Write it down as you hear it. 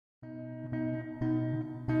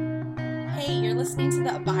Hey, you're listening to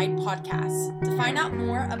the Abide podcast. To find out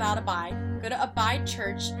more about Abide, go to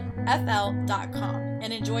abidechurchfl.com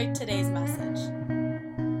and enjoy today's message.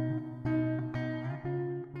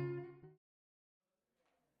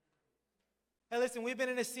 Hey, listen, we've been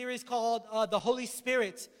in a series called The Holy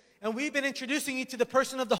Spirit, and we've been introducing you to the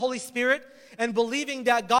person of the Holy Spirit and believing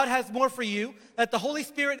that God has more for you, that the Holy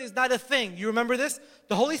Spirit is not a thing. You remember this?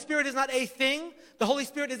 The Holy Spirit is not a thing. The Holy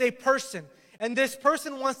Spirit is a person, and this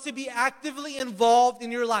person wants to be actively involved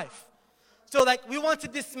in your life. So, we want to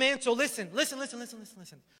dismantle, listen.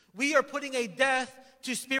 We are putting a death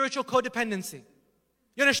to spiritual codependency.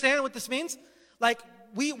 You understand what this means?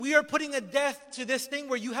 We are putting a death to this thing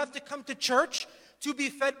where you have to come to church to be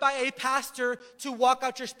fed by a pastor to walk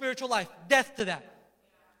out your spiritual life. Death to that.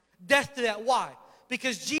 Death to that. Why?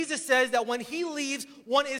 Because Jesus says that when He leaves,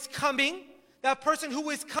 one is coming. That person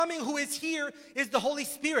who is coming, who is here, is the Holy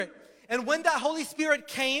Spirit. And when that Holy Spirit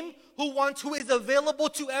came, who is available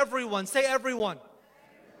to everyone. Say everyone.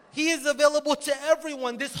 He is available to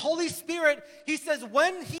everyone. This Holy Spirit, He says,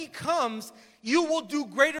 when He comes, you will do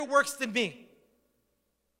greater works than me.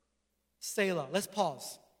 Selah. Let's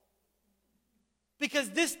pause. Because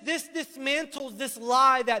this dismantles this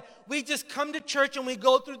lie that we just come to church and we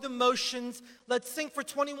go through the motions. Let's sing for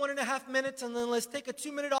 21 and a half minutes, and then let's take a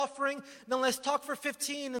 2-minute offering, and then let's talk for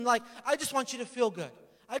 15, and I just want you to feel good.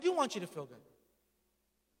 I do want you to feel good.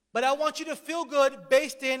 But I want you to feel good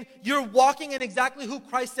based in you're walking in exactly who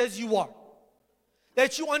Christ says you are.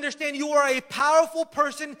 That you understand you are a powerful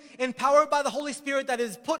person empowered by the Holy Spirit that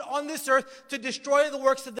is put on this earth to destroy the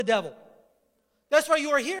works of the devil. That's why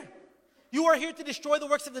you are here. You are here to destroy the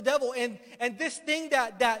works of the devil. And this thing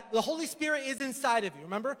that the Holy Spirit is inside of you.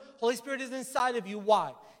 Remember? Holy Spirit is inside of you.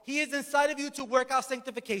 Why? He is inside of you to work out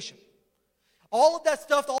sanctification. All of that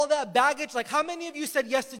stuff, all of that baggage, how many of you said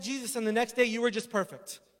yes to Jesus and the next day you were just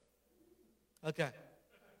perfect? Okay.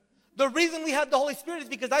 The reason we have the Holy Spirit is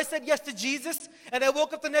because I said yes to Jesus and I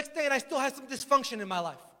woke up the next day and I still had some dysfunction in my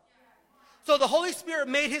life. So the Holy Spirit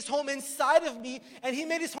made His home inside of me, and He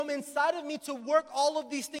made His home inside of me to work all of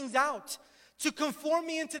these things out, to conform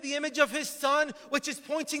me into the image of His Son, which is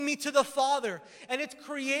pointing me to the Father. And it's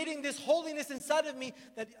creating this holiness inside of me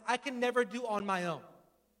that I can never do on my own.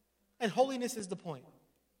 And holiness is the point.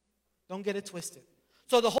 Don't get it twisted.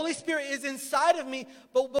 So the Holy Spirit is inside of me,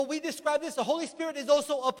 but we describe this, the Holy Spirit is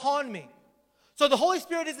also upon me. So the Holy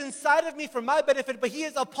Spirit is inside of me for my benefit, but He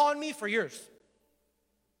is upon me for yours.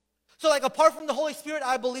 So apart from the Holy Spirit,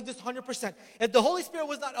 I believe this 100%. If the Holy Spirit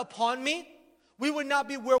was not upon me, we would not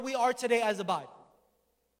be where we are today as Abide.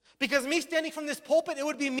 Because me standing from this pulpit, it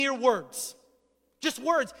would be mere words. Just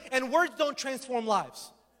words. And words don't transform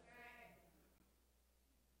lives.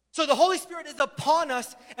 So the Holy Spirit is upon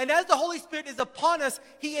us, and as the Holy Spirit is upon us,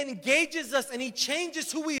 He engages us and He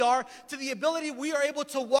changes who we are to the ability we are able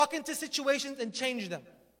to walk into situations and change them.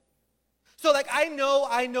 So I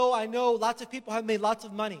know lots of people have made lots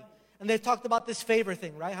of money, and they've talked about this favor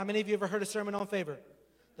thing, right? How many of you ever heard a sermon on favor?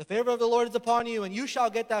 The favor of the Lord is upon you, and you shall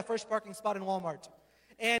get that first parking spot in Walmart.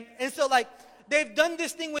 And so they've done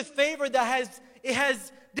this thing with favor that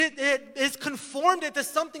has conformed it to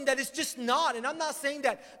something that is just not. And I'm not saying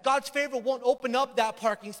that God's favor won't open up that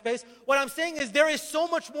parking space. What I'm saying is there is so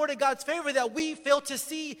much more to God's favor that we fail to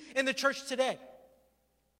see in the church today.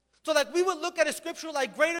 So we would look at a scripture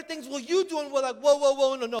like, greater things will you do, and we're like,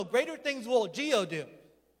 whoa, no, greater things will Gio do.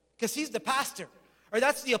 Because he's the pastor, or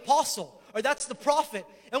that's the apostle, or that's the prophet.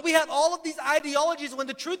 And we have all of these ideologies when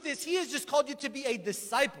the truth is He has just called you to be a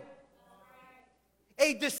disciple.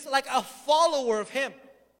 A follower of Him.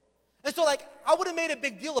 And so I would have made a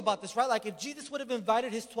big deal about this, right? If Jesus would have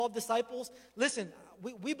invited His 12 disciples, listen,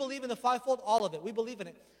 we believe in the fivefold, all of it. We believe in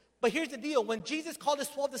it. But here's the deal. When Jesus called His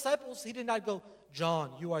 12 disciples, He did not go,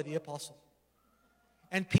 John, you are the apostle.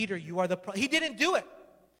 And Peter, you are the prophet. He didn't do it.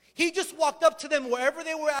 He just walked up to them wherever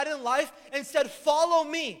they were at in life and said, follow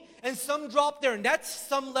me. And some dropped their nets,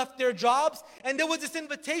 some left their jobs, and there was this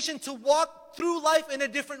invitation to walk through life in a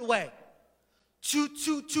different way. To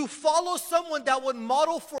follow someone that would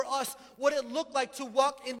model for us what it looked like to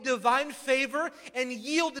walk in divine favor and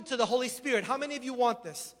yield to the Holy Spirit. How many of you want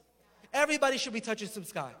this? Everybody should be touching some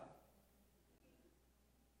sky.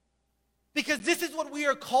 Because this is what we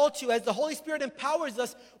are called to. As the Holy Spirit empowers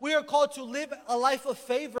us, we are called to live a life of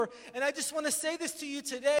favor. And I just want to say this to you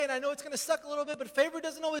today, and I know it's going to suck a little bit, but favor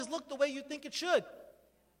doesn't always look the way you think it should.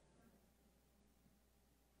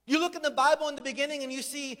 You look in the Bible in the beginning and you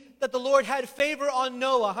see that the Lord had favor on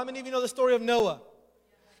Noah. How many of you know the story of Noah?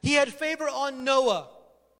 He had favor on Noah.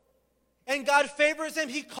 And God favors him,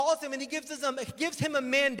 He calls him, and He gives him a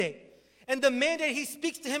mandate. And the mandate, he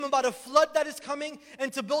speaks to him about a flood that is coming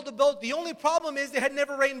and to build a boat. The only problem is it had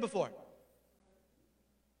never rained before.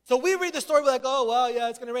 So we read the story, we're like, oh, well, yeah,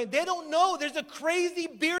 it's going to rain. They don't know. There's a crazy,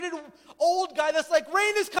 bearded, old guy that's like,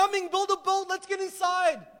 rain is coming, build a boat, let's get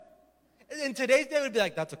inside. In today's day, we'd be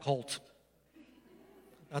like, that's a cult.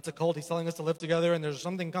 That's a cult. He's telling us to live together, and there's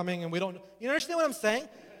something coming, and we don't. You understand what I'm saying?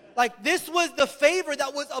 Like, this was the favor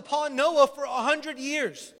that was upon Noah for 100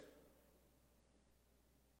 years.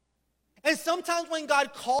 And sometimes when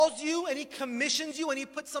God calls you and he commissions you and he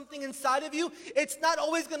puts something inside of you, it's not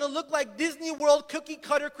always going to look like Disney World cookie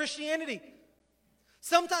cutter Christianity.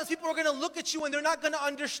 Sometimes people are going to look at you and they're not going to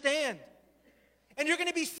understand. And you're going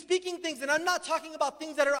to be speaking things, and I'm not talking about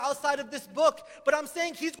things that are outside of this book, but I'm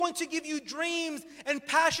saying he's going to give you dreams and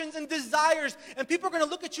passions and desires, and people are going to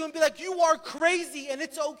look at you and be like, you are crazy, and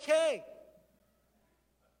it's okay.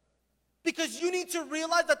 Because you need to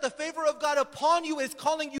realize that the favor of God upon you is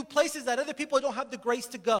calling you places that other people don't have the grace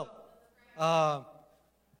to go.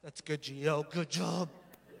 That's good, Gio. Good job.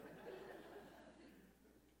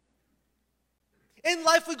 In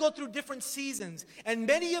life, we go through different seasons. And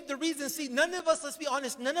many of the reasons, none of us, let's be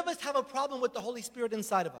honest, none of us have a problem with the Holy Spirit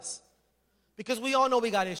inside of us. Because we all know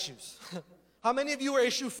we got issues. How many of you are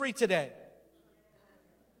issue-free today?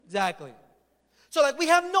 Exactly. So we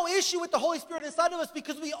have no issue with the Holy Spirit inside of us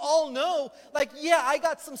because we all know, yeah, I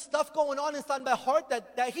got some stuff going on inside my heart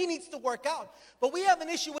that he needs to work out. But we have an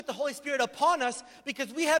issue with the Holy Spirit upon us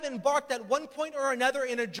because we have embarked at one point or another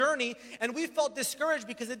in a journey and we felt discouraged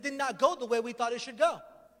because it did not go the way we thought it should go.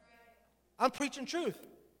 I'm preaching truth.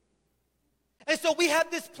 And so we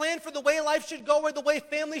have this plan for the way life should go or the way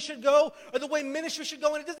family should go or the way ministry should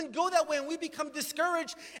go, and it doesn't go that way, and we become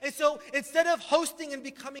discouraged. And so instead of hosting and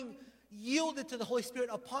becoming yielded to the Holy Spirit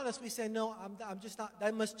upon us, we say, no, I'm just not,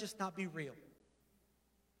 that must just not be real.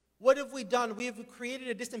 What have we done? We have created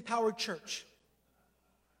a disempowered church.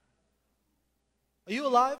 Are you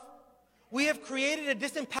alive? We have created a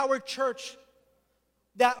disempowered church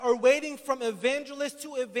that are waiting from evangelist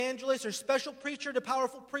to evangelist or special preacher to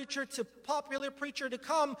powerful preacher to popular preacher to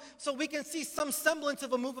come so we can see some semblance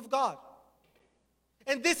of a move of God.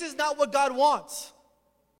 And this is not what God wants.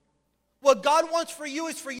 What God wants for you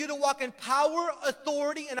is for you to walk in power,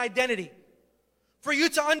 authority, and identity. For you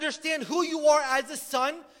to understand who you are as a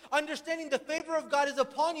son, understanding the favor of God is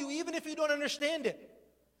upon you even if you don't understand it.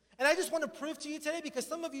 And I just want to prove to you today, because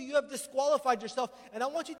some of you have disqualified yourself, and I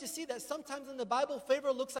want you to see that sometimes in the Bible,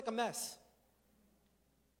 favor looks like a mess.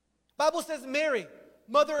 The Bible says Mary,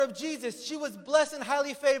 mother of Jesus, she was blessed and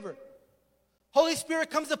highly favored. Holy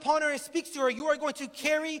Spirit comes upon her and speaks to her. You are going to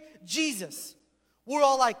carry Jesus. We're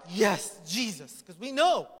all like, yes, Jesus, because we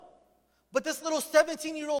know. But this little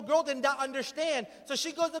 17-year-old girl did not understand. So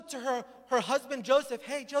she goes up to her husband, Joseph.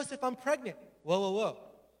 Hey, Joseph, I'm pregnant. Whoa.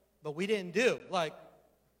 But we didn't do.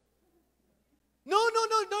 No,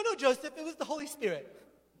 Joseph. It was the Holy Spirit.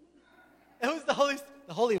 It was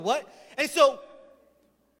the Holy what? And so,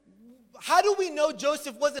 how do we know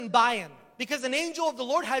Joseph wasn't buying? Because an angel of the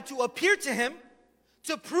Lord had to appear to him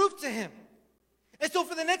to prove to him. And so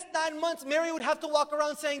for the next 9 months, Mary would have to walk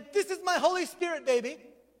around saying, this is my Holy Spirit, baby,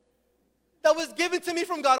 that was given to me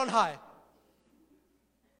from God on high.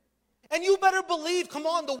 And you better believe, come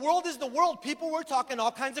on, the world is the world. People were talking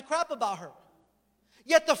all kinds of crap about her.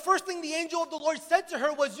 Yet the first thing the angel of the Lord said to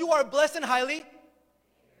her was, you are blessed and highly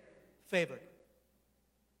favored.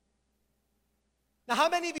 Now, how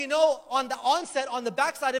many of you know on the onset, on the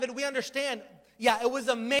backside of it, we understand, yeah, it was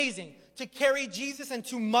amazing to carry Jesus and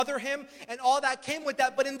to mother him and all that came with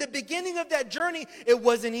that. But in the beginning of that journey, it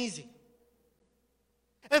wasn't easy.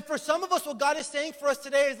 And for some of us, what God is saying for us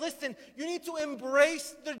today is, listen, you need to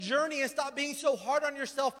embrace the journey and stop being so hard on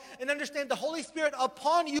yourself and understand the Holy Spirit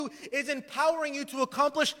upon you is empowering you to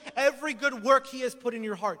accomplish every good work he has put in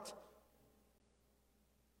your heart.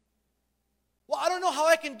 Well, I don't know how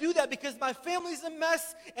I can do that because my family's a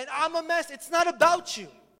mess and I'm a mess. It's not about you.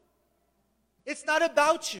 It's not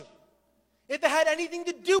about you. If it had anything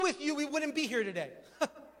to do with you, we wouldn't be here today.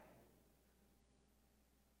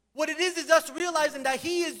 What it is us realizing that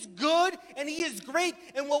he is good and he is great.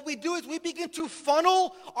 And what we do is we begin to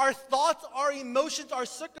funnel our thoughts, our emotions, our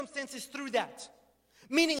circumstances through that.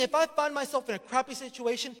 Meaning if I find myself in a crappy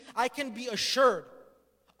situation, I can be assured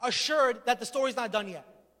that the story's not done yet.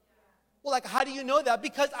 Well, how do you know that?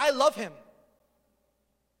 Because I love him.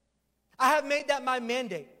 I have made that my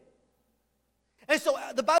mandate. And so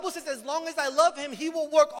the Bible says as long as I love him, he will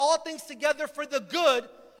work all things together for the good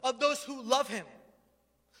of those who love him.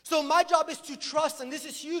 So my job is to trust, and this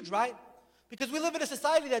is huge, right? Because we live in a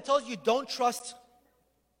society that tells you don't trust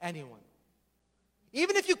anyone.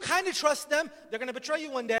 Even if you kind of trust them, they're going to betray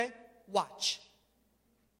you one day. Watch.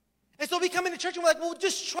 And so we come into church and we're like, well,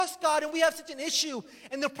 just trust God, and we have such an issue.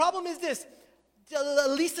 And the problem is this.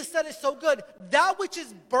 Lisa said it so good. That which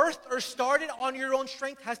is birthed or started on your own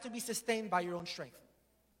strength has to be sustained by your own strength.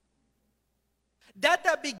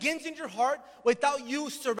 That begins in your heart without you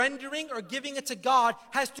surrendering or giving it to God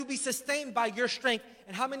has to be sustained by your strength.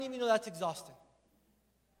 And how many of you know that's exhausting?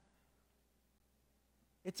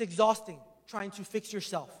 It's exhausting trying to fix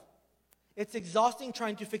yourself. It's exhausting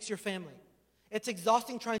trying to fix your family. It's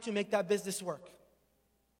exhausting trying to make that business work.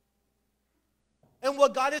 And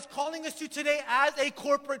what God is calling us to today as a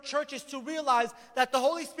corporate church is to realize that the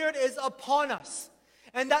Holy Spirit is upon us.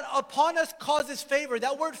 And that upon us causes favor.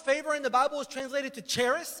 That word favor in the Bible is translated to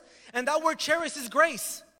charis. And that word charis is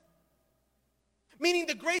grace. Meaning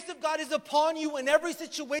the grace of God is upon you in every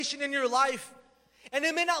situation in your life. And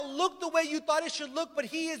it may not look the way you thought it should look, but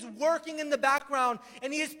He is working in the background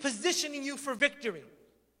and He is positioning you for victory.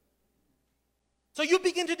 So you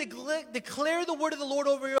begin to declare the word of the Lord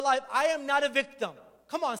over your life. I am not a victim.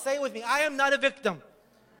 Come on, say it with me. I am not a victim.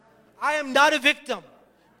 I am not a victim.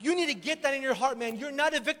 You need to get that in your heart, man. You're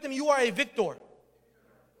not a victim. You are a victor.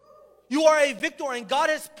 You are a victor, and God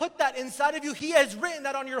has put that inside of you. He has written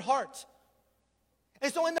that on your heart.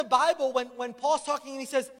 And so in the Bible, when Paul's talking and he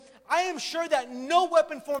says, I am sure that no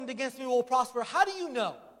weapon formed against me will prosper. How do you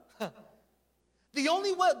know? The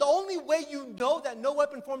only way you know that no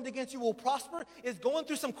weapon formed against you will prosper is going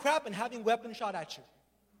through some crap and having weapons shot at you.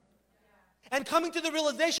 And coming to the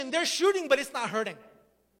realization, they're shooting, but it's not hurting.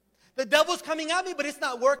 The devil's coming at me, but it's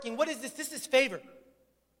not working. What is this? This is favor.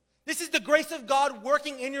 This is the grace of God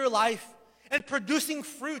working in your life and producing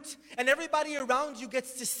fruit. And everybody around you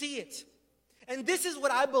gets to see it. And this is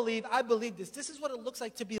what I believe. I believe this. This is what it looks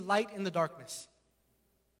like to be light in the darkness.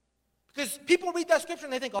 Because people read that scripture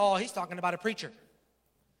and they think, oh, he's talking about a preacher.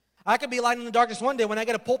 I could be light in the darkness one day when I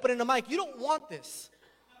get a pulpit and a mic. You don't want this.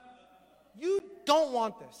 You don't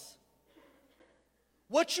want this.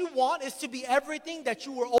 What you want is to be everything that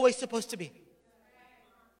you were always supposed to be.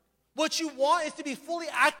 What you want is to be fully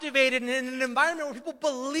activated in an environment where people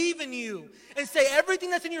believe in you and say everything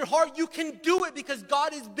that's in your heart, you can do it because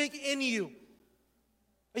God is big in you.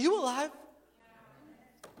 Are you alive?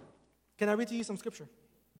 Can I read to you some scripture?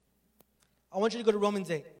 I want you to go to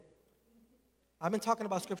Romans 8. I've been talking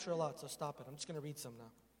about scripture a lot, so stop it. I'm just going to read some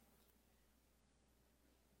now.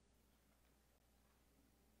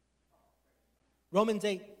 Romans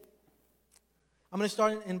 8. I'm going to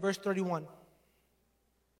start in verse 31.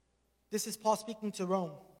 This is Paul speaking to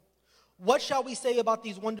Rome. What shall we say about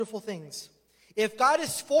these wonderful things? If God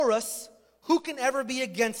is for us, who can ever be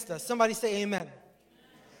against us? Somebody say amen.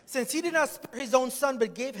 Since He did not spare His own Son,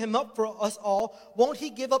 but gave Him up for us all, won't He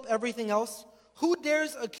give up everything else? Who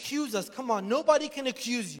dares accuse us? Come on, nobody can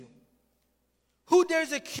accuse you. Who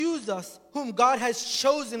dares accuse us whom God has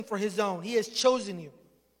chosen for His own? He has chosen you.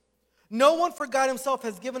 No one, for God Himself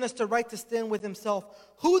has given us the right to stand with Himself.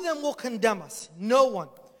 Who then will condemn us? No one.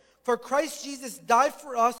 For Christ Jesus died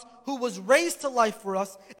for us, who was raised to life for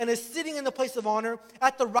us, and is sitting in the place of honor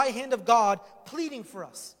at the right hand of God, pleading for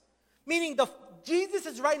us. Meaning Jesus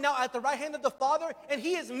is right now at the right hand of the Father, and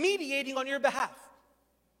He is mediating on your behalf.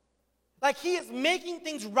 Like He is making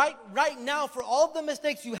things right now for all the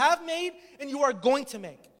mistakes you have made and you are going to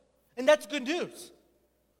make. And that's good news.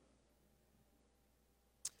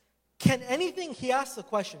 Can anything, he asks a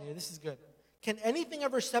question here, this is good. Can anything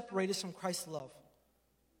ever separate us from Christ's love?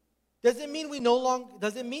 Does it mean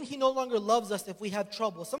He no longer loves us if we have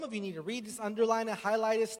trouble? Some of you need to read this, underline it,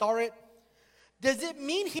 highlight it, star it. Does it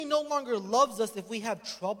mean He no longer loves us if we have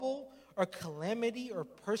trouble or calamity or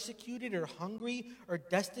persecuted or hungry or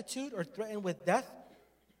destitute or threatened with death?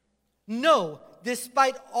 No,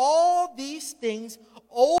 despite all these things,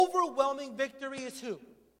 overwhelming victory is who?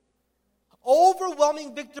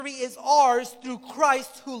 Overwhelming victory is ours through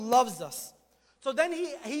Christ who loves us. So then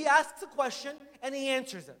he asks a question and He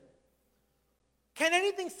answers it. Can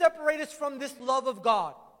anything separate us from this love of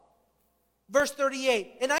God? Verse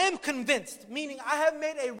 38, and I am convinced, meaning I have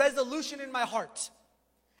made a resolution in my heart.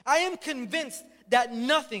 I am convinced that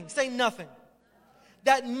nothing, say nothing,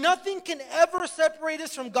 that nothing can ever separate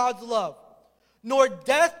us from God's love. Nor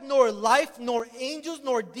death, nor life, nor angels,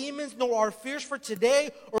 nor demons, nor our fears for today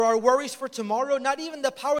or our worries for tomorrow, not even the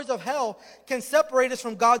powers of hell can separate us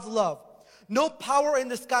from God's love. No power in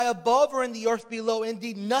the sky above or in the earth below.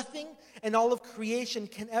 Indeed, nothing in all of creation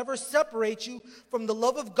can ever separate you from the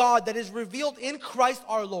love of God that is revealed in Christ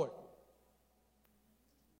our Lord.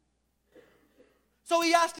 So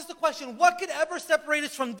he asks us the question, what could ever separate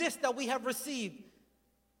us from this that we have received?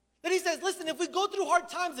 Then he says, listen, if we go through hard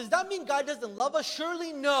times, does that mean God doesn't love us?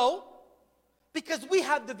 Surely no. Because we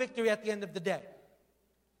have the victory at the end of the day.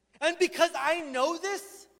 And because I know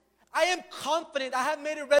this, I am confident, I have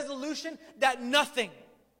made a resolution that nothing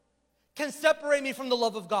can separate me from the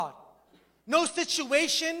love of God. No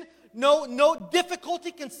situation, no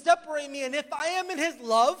difficulty can separate me. And if I am in His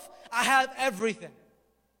love, I have everything.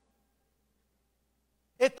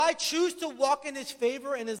 If I choose to walk in His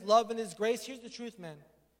favor and His love and His grace, here's the truth, man.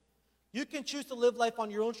 You can choose to live life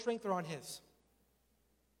on your own strength or on His.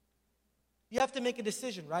 You have to make a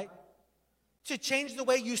decision, right? To change the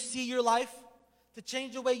way you see your life, to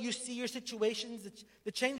change the way you see your situations,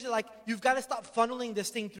 to change it, like, you've got to stop funneling this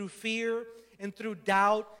thing through fear and through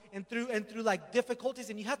doubt and through like difficulties,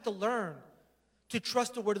 and you have to learn to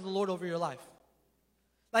trust the word of the Lord over your life.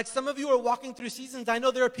 Like, some of you are walking through seasons. I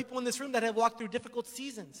know there are people in this room that have walked through difficult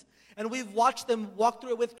seasons, and we've watched them walk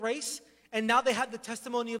through it with grace, and now they have the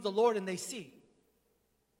testimony of the Lord, and they see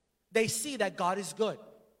that God is good.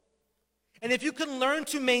 And if you can learn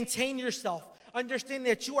to maintain yourself, understand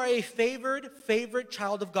that you are a favored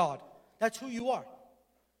child of God. That's who you are.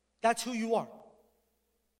 That's who you are.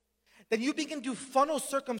 Then you begin to funnel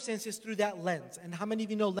circumstances through that lens. And how many of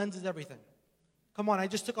you know lens is everything? Come on, I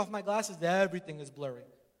just took off my glasses. Everything is blurry.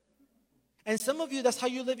 And some of you, that's how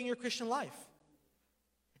you're living your Christian life.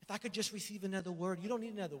 If I could just receive another word. You don't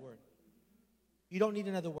need another word. You don't need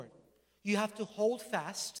another word. You have to hold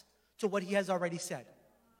fast to what He has already said.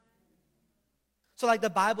 So like the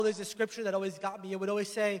Bible, there's a scripture that always got me. It would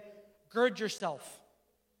always say, gird yourself.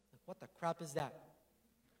 Like, what the crap is that?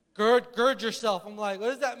 Gird yourself. I'm like, what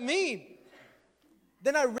does that mean?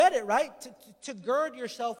 Then I read it, right? To gird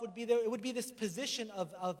yourself would be it would be this position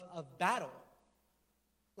of battle.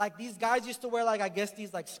 Like these guys used to wear, like, I guess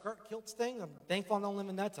these like skirt kilts thing. I'm thankful I don't live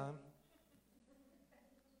in that time.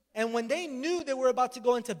 And when they knew they were about to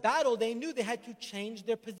go into battle, they knew they had to change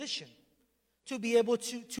their position to be able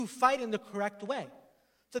to fight in the correct way.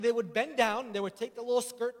 So they would bend down, they would take the little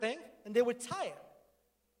skirt thing, and they would tie it.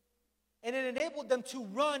 And it enabled them to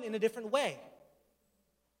run in a different way.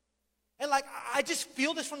 And like, I just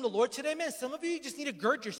feel this from the Lord today, man. Some of you just need to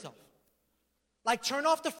gird yourself. Like, turn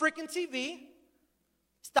off the freaking TV.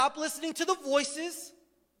 Stop listening to the voices.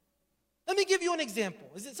 Let me give you an example.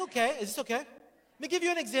 Is this okay? Is this okay? Let me give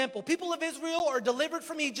you an example. People of Israel are delivered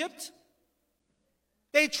from Egypt.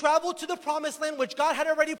 They travel to the promised land, which God had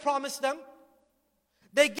already promised them.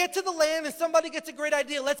 They get to the land, and somebody gets a great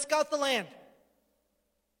idea. Let's scout the land.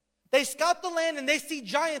 They scout the land, and they see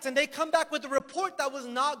giants, and they come back with a report that was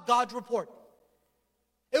not God's report.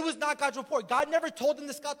 It was not God's report. God never told them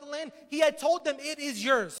to scout the land. He had told them, it is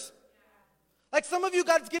yours. Like some of you,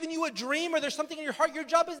 God's given you a dream, or there's something in your heart. Your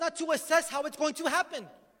job is not to assess how it's going to happen.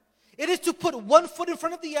 It is to put one foot in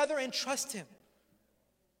front of the other and trust Him.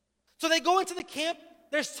 So they go into the camp.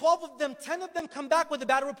 There's 12 of them. 10 of them come back with a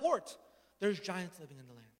bad report. There's giants living in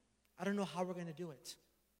the land. I don't know how we're going to do it.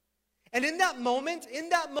 And in that moment,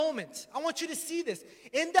 I want you to see this.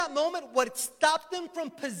 In that moment, what stopped them from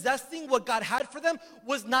possessing what God had for them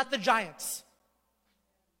was not the giants.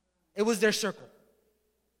 It was their circle.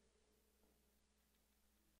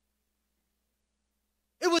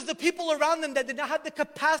 It was the people around them that did not have the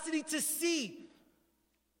capacity to see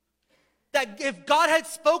that if God had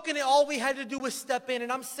spoken it, all we had to do was step in.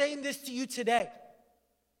 And I'm saying this to you today.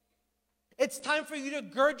 It's time for you to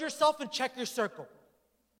gird yourself and check your circle.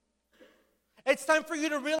 It's time for you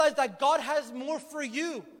to realize that God has more for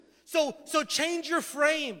you. So change your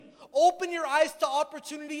frame. Open your eyes to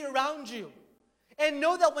opportunity around you. And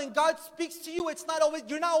know that when God speaks to you,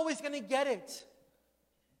 you're not always going to get it.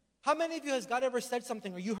 How many of you has God ever said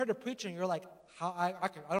something, or you heard a preacher and you're like, I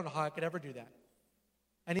don't know how I could ever do that?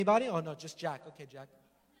 Anybody? Oh no, just Jack. Okay, Jack.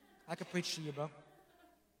 I could preach to you, bro.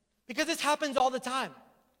 Because this happens all the time.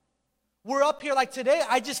 We're up here like today,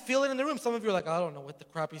 I just feel it in the room. Some of you are like, I don't know what the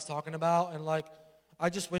crap he's talking about. And like,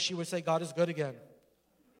 I just wish he would say God is good again.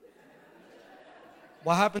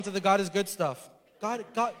 What happened to the God is good stuff? God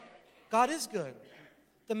is good.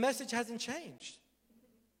 The message hasn't changed.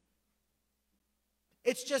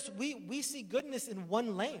 It's just we see goodness in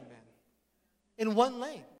one lane, man. In one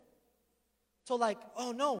lane. So like,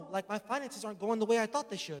 oh no, like my finances aren't going the way I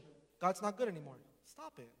thought they should. God's not good anymore.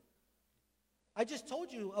 Stop it. I just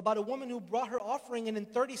told you about a woman who brought her offering, and in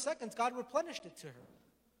 30 seconds, God replenished it to her.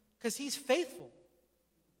 Because He's faithful.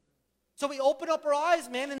 So we open up our eyes,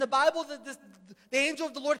 man. In the Bible, the angel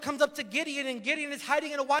of the Lord comes up to Gideon, and Gideon is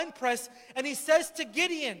hiding in a wine press, and he says to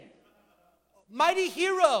Gideon, mighty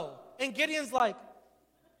hero. And Gideon's like,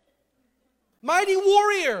 mighty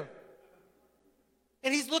warrior.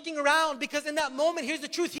 And he's looking around, because in that moment, here's the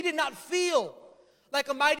truth, he did not feel like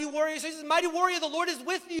a mighty warrior. So he says, mighty warrior, the Lord is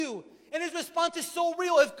with you. And his response is so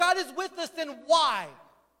real. If God is with us, then why?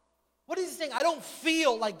 What is he saying? I don't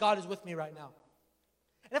feel like God is with me right now.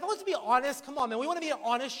 And if I was to be honest, come on, man, we want to be an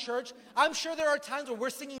honest church. I'm sure there are times where we're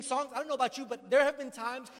singing songs. I don't know about you, but there have been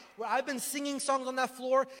times where I've been singing songs on that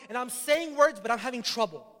floor, and I'm saying words, but I'm having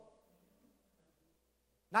trouble.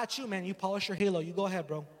 Not you, man. You polish your halo. You go ahead,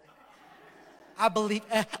 bro. I believe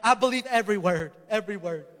every word, every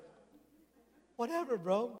word. Whatever,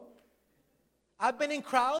 bro. I've been in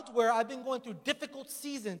crowds where I've been going through difficult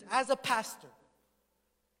seasons as a pastor.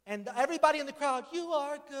 And everybody in the crowd, you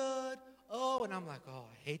are good. Oh, and I'm like, oh,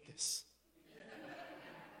 I hate this.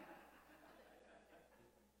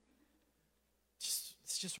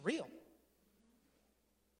 It's just real.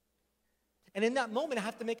 And in that moment, I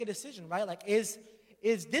have to make a decision, right? Like, is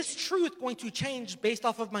this truth going to change based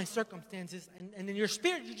off of my circumstances? And in your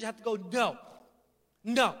spirit, you just have to go,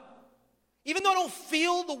 no. Even though I don't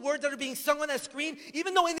feel the words that are being sung on that screen,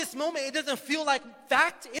 even though in this moment it doesn't feel like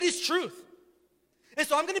fact, it is truth. And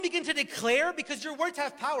so I'm going to begin to declare, because your words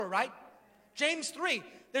have power, right? James 3,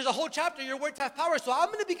 there's a whole chapter, your words have power. So I'm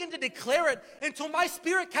going to begin to declare it until my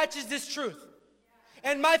spirit catches this truth.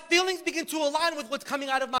 And my feelings begin to align with what's coming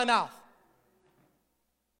out of my mouth.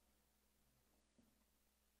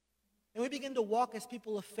 And we begin to walk as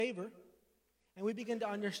people of favor. And we begin to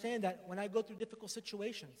understand that when I go through difficult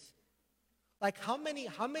situations, like how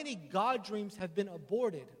many God dreams have been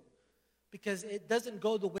aborted because it doesn't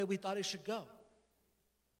go the way we thought it should go?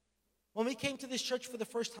 When we came to this church for the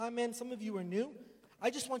first time, man, some of you are new. I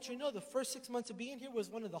just want you to know the first 6 months of being here was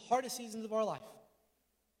one of the hardest seasons of our life.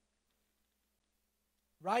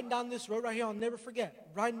 Riding down this road right here, I'll never forget.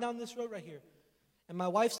 Riding down this road right here. And my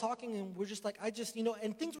wife's talking, and we're just like,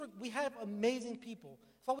 and we have amazing people.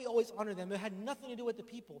 That's why we always honor them. It had nothing to do with the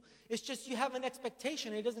people. It's just you have an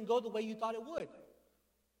expectation, and it doesn't go the way you thought it would.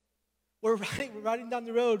 We're riding down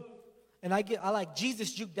the road, and I like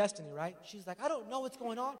Jesus juke Destiny, right? She's like, I don't know what's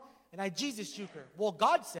going on. And I Jesus juke her. Well,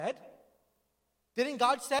 God said. Didn't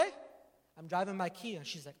God say? I'm driving my Kia, and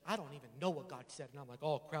she's like, I don't even know what God said. And I'm like,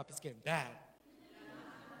 oh, crap, it's getting bad.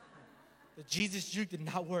 The Jesus juke did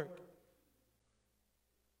not work.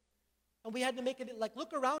 And we had to make it, like,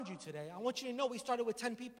 look around you today. I want you to know we started with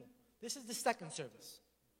 10 people. This is the second service.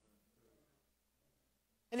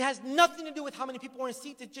 And it has nothing to do with how many people are in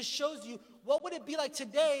seats. It just shows you what would it be like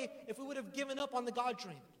today if we would have given up on the God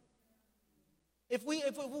dream. If we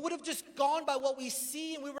would have just gone by what we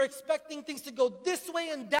see and we were expecting things to go this way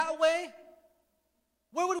and that way,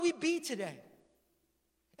 where would we be today?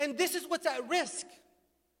 And this is what's at risk.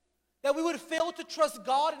 That we would fail to trust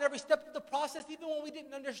God in every step of the process, even when we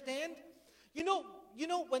didn't understand. You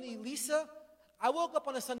know when Elisa, I woke up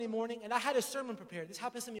on a Sunday morning and I had a sermon prepared. This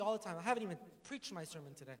happens to me all the time. I haven't even preached my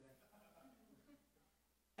sermon today.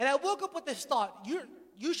 And I woke up with this thought,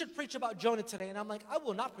 you should preach about Jonah today. And I'm like, I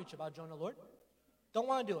will not preach about Jonah, Lord. Don't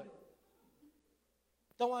want to do it.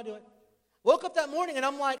 Don't want to do it. Woke up that morning and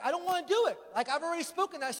I'm like, I don't want to do it. Like, I've already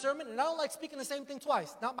spoken that sermon and I don't like speaking the same thing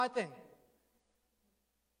twice. Not my thing.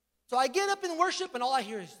 So I get up in worship and all I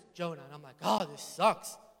hear is Jonah. And I'm like, oh, this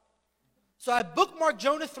sucks. So I bookmark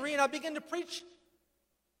Jonah 3 and I begin to preach.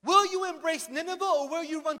 Will you embrace Nineveh or will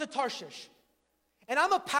you run to Tarshish? And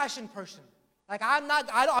I'm a passion person. Like, I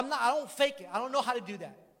don't fake it. I don't know how to do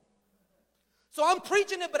that. So I'm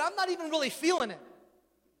preaching it, but I'm not even really feeling it.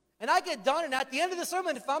 And I get done, and at the end of the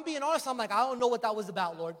sermon, if I'm being honest, I'm like, I don't know what that was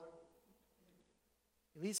about, Lord.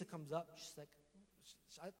 Elisa comes up. She's like,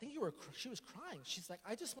 I think she was crying. She's like,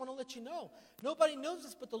 I just want to let you know. Nobody knows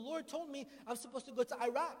this, but the Lord told me I'm supposed to go to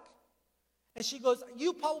Iraq. And she goes,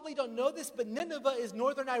 you probably don't know this, but Nineveh is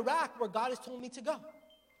northern Iraq where God has told me to go.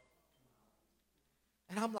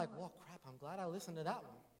 And I'm like, well, crap, I'm glad I listened to that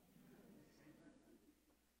one.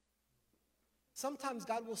 Sometimes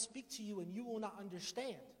God will speak to you and you will not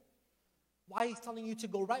understand why he's telling you to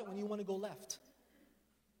go right when you want to go left.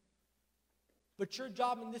 But your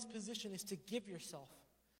job in this position is to give yourself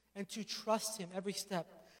and to trust him every step.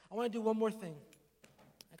 I want to do one more thing.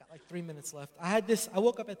 I got like 3 minutes left. I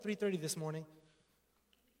woke up at 3:30 this morning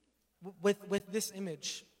with this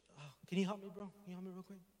image. Oh, can you help me, bro? Can you help me real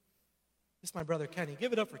quick? This is my brother, Kenny.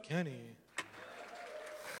 Give it up for Kenny.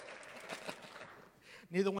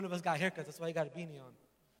 Neither one of us got haircuts. That's why you got a beanie on.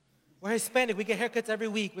 We're Hispanic. We get haircuts every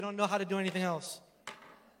week. We don't know how to do anything else.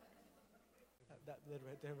 That lid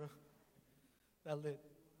right there, bro. That lid.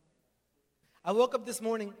 I woke up this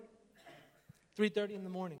morning, 3:30 in the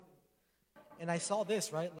morning, and I saw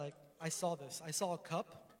this, right? Like, I saw this. I saw a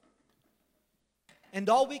cup. And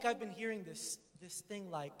all week I've been hearing this thing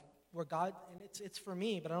like where God, and it's for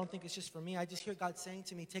me, but I don't think it's just for me. I just hear God saying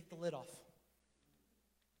to me, take the lid off.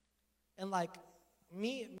 And like,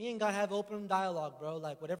 me and God have open dialogue, bro.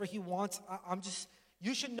 Like, whatever he wants, I'm just,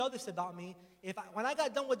 you should know this about me. When I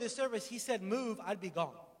got done with this service, he said move, I'd be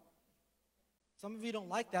gone. Some of you don't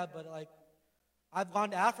like that, but like, I've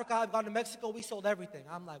gone to Africa, I've gone to Mexico, we sold everything.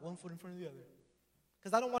 I'm like one foot in front of the other.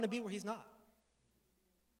 Because I don't want to be where he's not.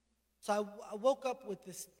 So I woke up with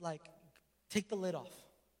this, like, take the lid off.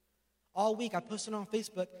 All week, I posted on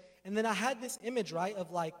Facebook, and then I had this image, right,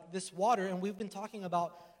 of like this water, and we've been talking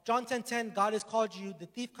about John 10:10, God has called you, the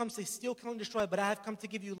thief comes to steal, kill, and destroy, but I have come to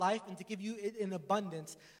give you life and to give you it in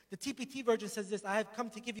abundance. The TPT version says this, I have come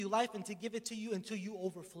to give you life and to give it to you until you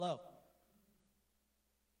overflow.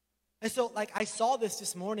 And so, like, I saw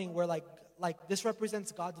this morning where, like this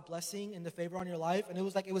represents God's blessing and the favor on your life, and it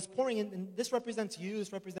was like, it was pouring in, and this represents you,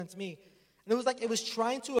 this represents me. And it was like, it was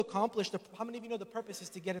trying to accomplish, how many of you know the purpose is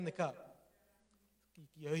to get in the cup?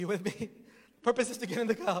 Yo, you with me? The purpose is to get in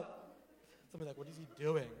the cup. Somebody's like, what is he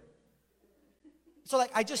doing? So, like,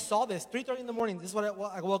 I just saw this, 3:30 in the morning, this is what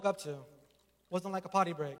I woke up to. Wasn't like a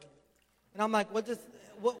potty break. And I'm like, what does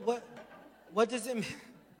it mean?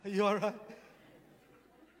 Are you all right?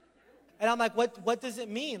 And I'm like, what does it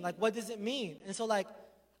mean? Like, what does it mean? And so, like,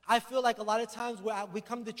 I feel like a lot of times we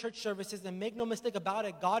come to church services, and make no mistake about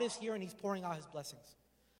it, God is here and he's pouring out his blessings.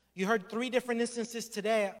 You heard 3 different instances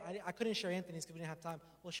today. I couldn't share Anthony's because we didn't have time.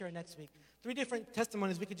 We'll share it next week. 3 different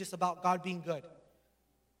testimonies we could just about God being good.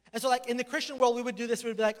 And so, like, in the Christian world, we would do this. We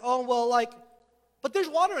would be like, oh, well, like, but there's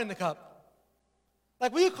water in the cup.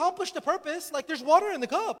 Like, we accomplished the purpose. Like, there's water in the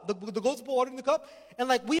cup. The goats put water in the cup. And,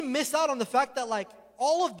 like, we miss out on the fact that, like,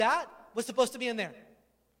 all of that was supposed to be in there.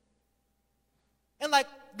 And, like,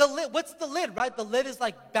 the lid, what's the lid, right? The lid is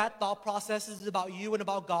like bad thought processes about you and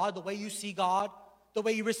about God, the way you see God, the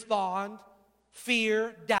way you respond,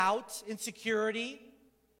 fear, doubt, insecurity.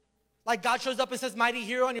 Like, God shows up and says, mighty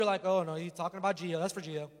hero, and you're like, oh, no, he's talking about Gio. That's for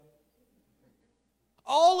Gio.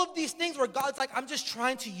 All of these things where God's like, I'm just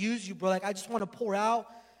trying to use you, bro. Like, I just want to pour out.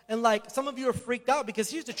 And, like, some of you are freaked out because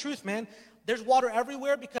here's the truth, man. There's water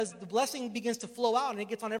everywhere because the blessing begins to flow out and it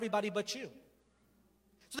gets on everybody but you.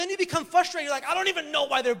 So then you become frustrated. You're like, I don't even know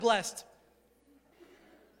why they're blessed.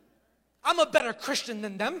 I'm a better Christian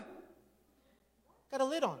than them. Got a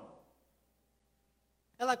lid on.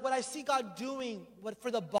 And like what I see God doing for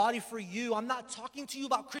the body, for you, I'm not talking to you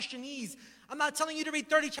about Christianese. I'm not telling you to read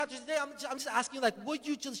 30 chapters a day. I'm just asking you, like, would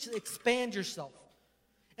you just expand yourself?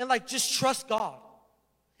 And like just trust God.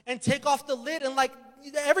 And take off the lid, and like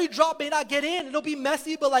every drop may not get in. It'll be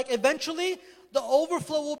messy, but like eventually the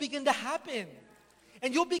overflow will begin to happen.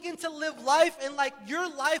 And you'll begin to live life, and like your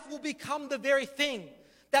life will become the very thing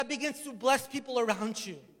that begins to bless people around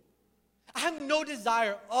you. I have no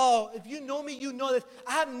desire. Oh, if you know me, you know this.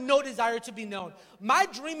 I have no desire to be known. My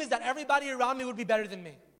dream is that everybody around me would be better than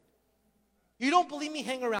me. You don't believe me?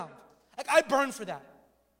 Hang around. Like, I burn for that.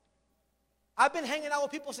 I've been hanging out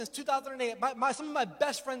with people since 2008. Some of my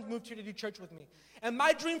best friends moved here to do church with me. And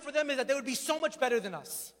my dream for them is that they would be so much better than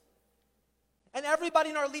us. And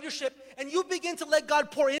everybody in our leadership, and you begin to let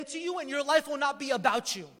God pour into you, and your life will not be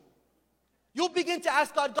about you. You'll begin to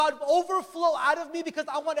ask God, God, overflow out of me because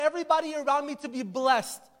I want everybody around me to be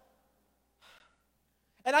blessed.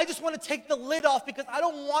 And I just want to take the lid off because I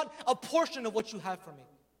don't want a portion of what you have for me.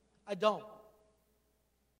 I don't.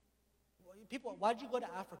 People, why'd you go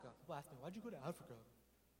to Africa? People ask me, why'd you go to Africa?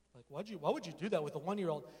 Like, why would you do that with a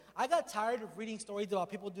 1-year-old? I got tired of reading stories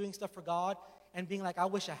about people doing stuff for God and being like, I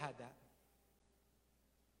wish I had that.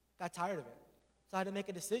 Got tired of it. So I had to make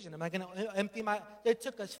a decision. Am I going to empty it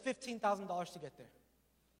took us $15,000 to get there.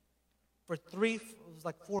 It was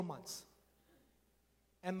like 4 months.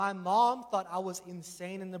 And my mom thought I was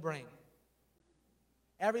insane in the brain.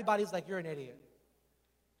 Everybody's like, you're an idiot.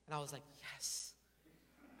 And I was like, yes.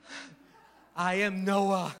 I am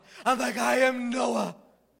Noah. I'm like, I am Noah.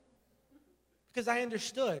 Because I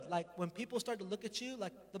understood, like, when people start to look at you,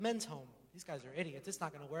 like the men's home, these guys are idiots. It's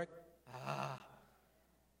not going to work.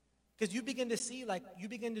 Because you begin to see, like, you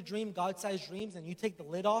begin to dream God-sized dreams, and you take the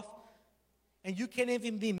lid off, and you can't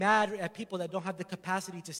even be mad at people that don't have the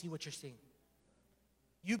capacity to see what you're seeing.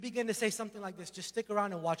 You begin to say something like this, just stick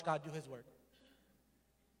around and watch God do his work.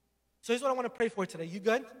 So here's what I want to pray for today. You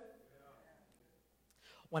good?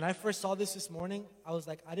 When I first saw this morning, I was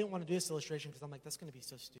like, I didn't want to do this illustration because I'm like, that's going to be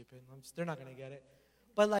so stupid. They're not going to get it.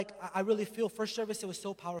 But like, I really feel first service, it was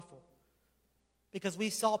so powerful. Because we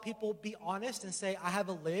saw people be honest and say, I have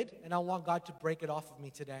a lid and I want God to break it off of me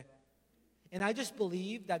today. And I just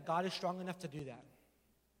believe that God is strong enough to do that.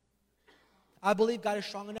 I believe God is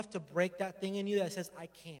strong enough to break that thing in you that says, I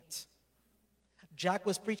can't. Jack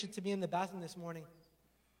was preaching to me in the bathroom this morning.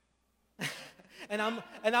 And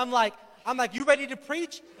I'm like, I'm like, you ready to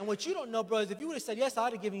preach? And what you don't know, bro, is if you would have said yes, I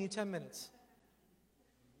would have given you 10 minutes.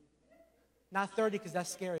 Not 30, because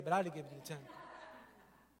that's scary, but I would have given you 10.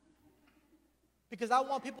 Because I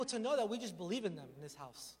want people to know that we just believe in them in this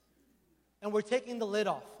house. And we're taking the lid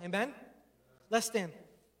off. Amen? Let's stand.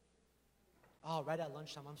 Oh, right at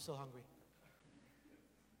lunchtime. I'm so hungry.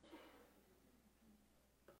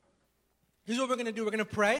 Here's what we're going to do. We're going to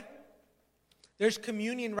pray. There's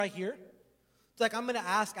communion right here. It's like I'm going to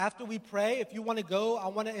ask after we pray, if you want to go, I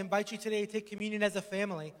want to invite you today to take communion as a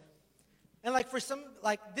family. And like for some,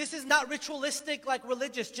 like this is not ritualistic, like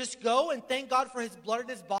religious. Just go and thank God for his blood and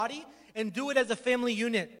his body and do it as a family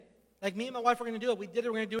unit. Like me and my wife are going to do it. We did it.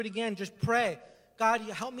 We're going to do it again. Just pray. God,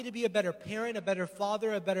 you help me to be a better parent, a better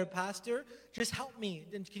father, a better pastor. Just help me.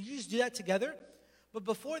 And can you just do that together? But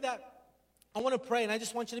before that, I want to pray, and I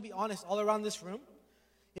just want you to be honest all around this room.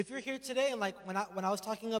 If you're here today and like when I was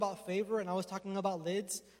talking about favor and I was talking about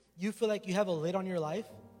lids, you feel like you have a lid on your life,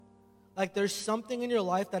 like there's something in your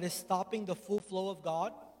life that is stopping the full flow of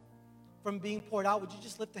God from being poured out, would you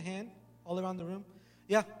just lift a hand all around the room?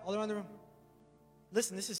 Yeah, all around the room.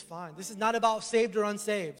 Listen, this is fine. This is not about saved or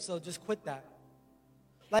unsaved, so just quit that.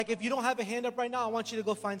 Like if you don't have a hand up right now, I want you to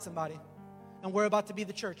go find somebody. And we're about to be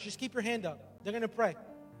the church. Just keep your hand up. They're going to pray.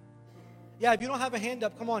 Yeah, if you don't have a hand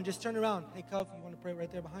up, come on, just turn around. Hey, Cuff, you want to pray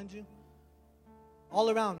right there behind you? All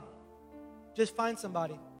around. Just find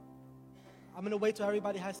somebody. I'm going to wait till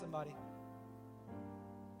everybody has somebody.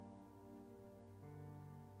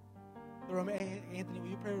 Hey, Anthony, will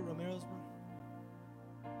you pray with Romero's,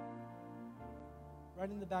 bro? Right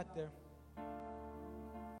in the back there.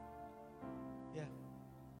 Yeah.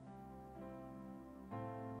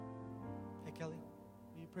 Hey, Kelly,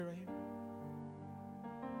 will you pray right here?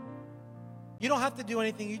 You don't have to do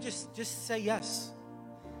anything. You just say yes.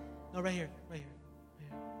 No, right here. Right here.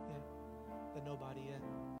 Right here. Yeah. The nobody yet.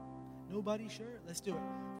 Nobody? Sure. Let's do it.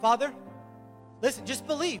 Father, listen, just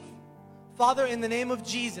believe. Father, in the name of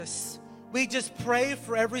Jesus, we just pray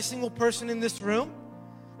for every single person in this room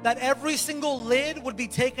that every single lid would be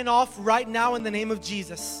taken off right now in the name of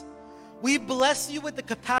Jesus. We bless you with the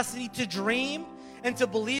capacity to dream and to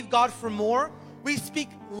believe God for more. We speak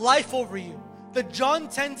life over you. The John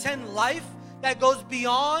 10:10 life that goes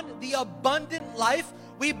beyond the abundant life.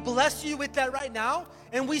 We bless you with that right now.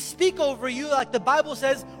 And we speak over you, like the Bible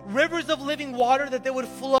says, rivers of living water, that they would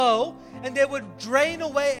flow and they would drain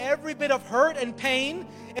away every bit of hurt and pain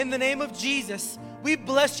in the name of Jesus. We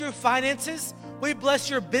bless your finances. We bless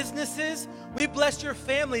your businesses. We bless your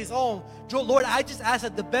families. Oh, Lord, I just ask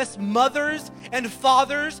that the best mothers and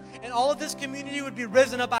fathers and all of this community would be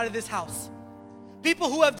risen up out of this house.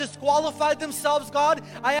 People who have disqualified themselves, God,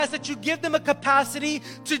 I ask that you give them a capacity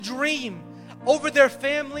to dream over their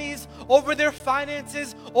families, over their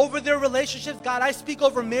finances, over their relationships. God, I speak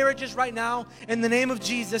over marriages right now in the name of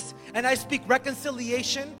Jesus, and I speak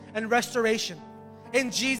reconciliation and restoration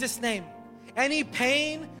in Jesus' name. Any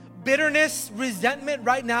pain, bitterness, resentment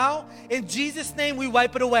right now, in Jesus' name, we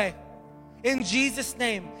wipe it away. In Jesus'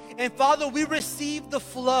 name. And Father, we receive the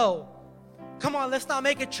flow. Come on, let's not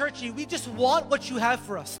make it churchy. We just want what you have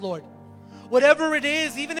for us, Lord. Whatever it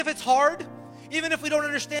is, even if it's hard, even if we don't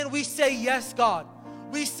understand, we say yes, God.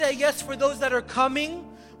 We say yes for those that are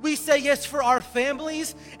coming. We say yes for our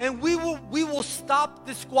families. And we will stop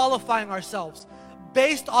disqualifying ourselves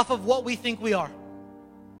based off of what we think we are.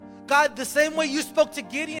 God, the same way you spoke to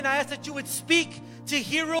Gideon, I ask that you would speak to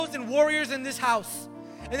heroes and warriors in this house.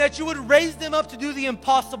 And that you would raise them up to do the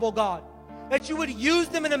impossible, God. That you would use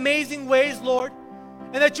them in amazing ways, Lord.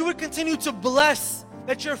 And that you would continue to bless.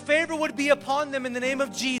 That your favor would be upon them in the name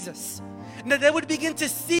of Jesus. And that they would begin to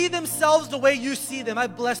see themselves the way you see them. I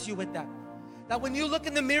bless you with that. That when you look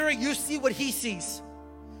in the mirror, you see what he sees.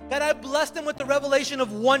 God, I bless them with the revelation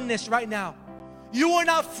of oneness right now. You are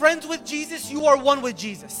not friends with Jesus, you are one with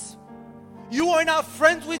Jesus. You are not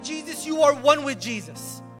friends with Jesus, you are one with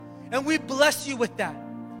Jesus. And we bless you with that.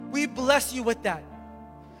 We bless you with that.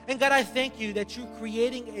 And God, I thank you that you're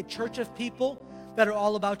creating a church of people that are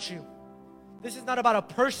all about you. This is not about a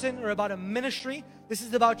person or about a ministry. This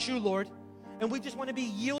is about you, Lord. And we just want to be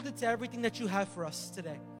yielded to everything that you have for us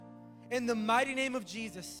today. In the mighty name of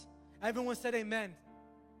Jesus, everyone said amen.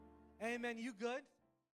 Amen. You good?